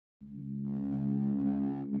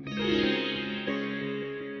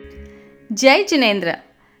Jai Jinendra.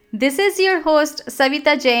 This is your host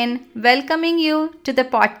Savita Jain welcoming you to the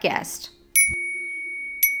podcast.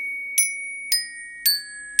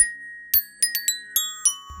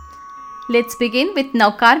 Let's begin with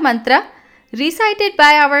Naukar Mantra recited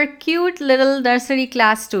by our cute little nursery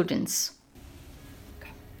class students.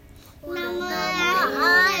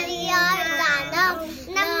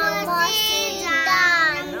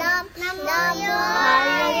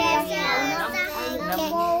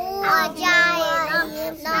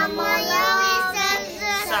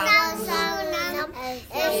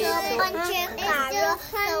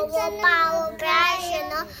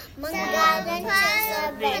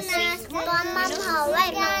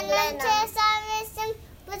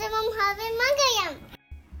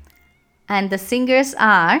 And the singers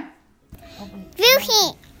are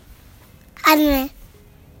Ruhi, Anna,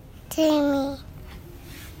 Timmy,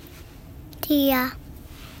 Tia,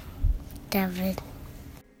 David.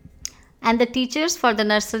 And the teachers for the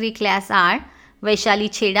nursery class are Vaishali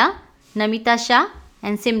Chheda, Namita Shah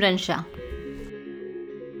and Simran Shah.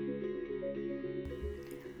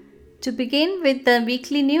 To begin with the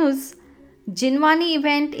weekly news, Jinwani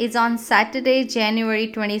event is on Saturday, January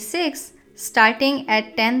 26, starting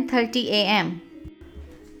at 10:30 a.m.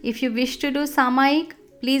 If you wish to do Samaik,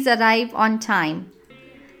 please arrive on time.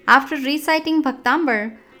 After reciting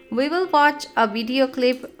Bhaktambar, we will watch a video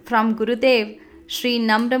clip from Gurudev Sri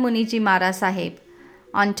Namra Muniji Mara Sahib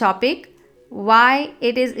on topic why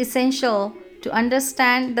it is essential to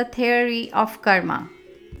understand the theory of karma,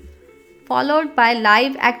 followed by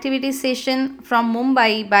live activity session from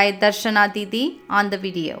Mumbai by Darshana Didi on the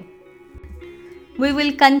video. We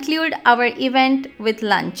will conclude our event with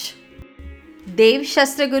lunch. Dev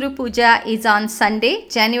Shastra Guru Puja is on Sunday,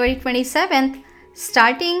 January 27th,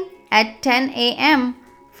 starting at 10 a.m.,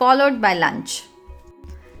 followed by lunch.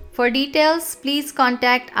 For details, please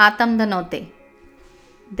contact Atam Dhanote.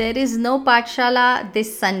 There is no Pathshala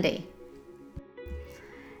this Sunday.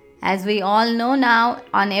 As we all know now,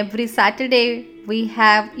 on every Saturday, we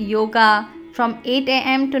have yoga from 8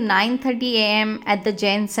 a.m. to 9:30 a.m. at the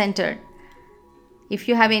Jain Center. If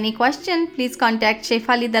you have any question, please contact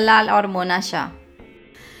Shefali Dalal or Mona Shah.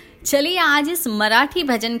 चलिए आज इस मराठी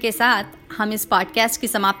भजन के साथ हम इस podcast की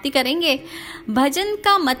समाप्ति करेंगे. भजन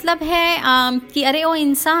का मतलब है कि अरे ओ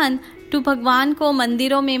इंसान, तू भगवान को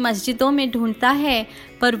मंदिरों में मस्जिदों में ढूंढता है,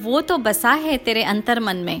 पर वो तो बसा है तेरे अंतर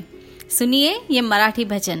मन में. सुनिए ये मराठी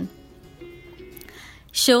भजन.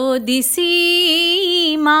 शोधिसी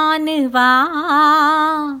मानवा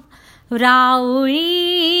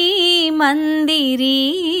राऊळी मंदिरी,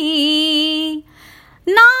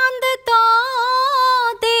 नांदतो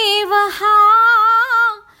देव हा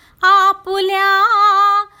आपुल्या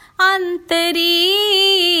अंतरी.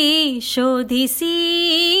 शोधिसी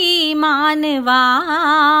मानवा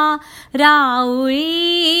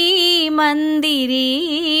राऊळी मंदिरी,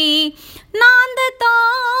 नांदतो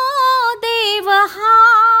देव हा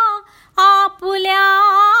आपुल्या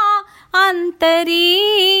अंतरी.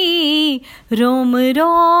 रोम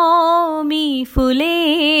रोमी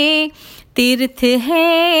फुले तीर्थ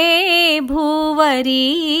है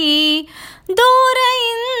भूवरी, दूर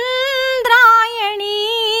इंद्रायणी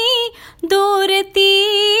दूरती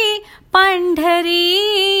पंढरी.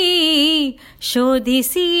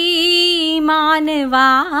 शोधिसी मानवा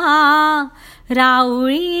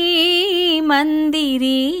राऊळी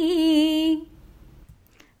मंदिरी.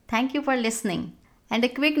 Thank you for listening. And a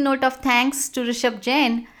quick note of thanks to Rishabh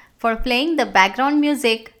Jain for playing the background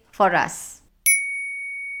music for us.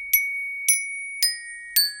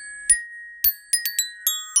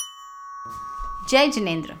 Jai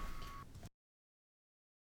Jinendra.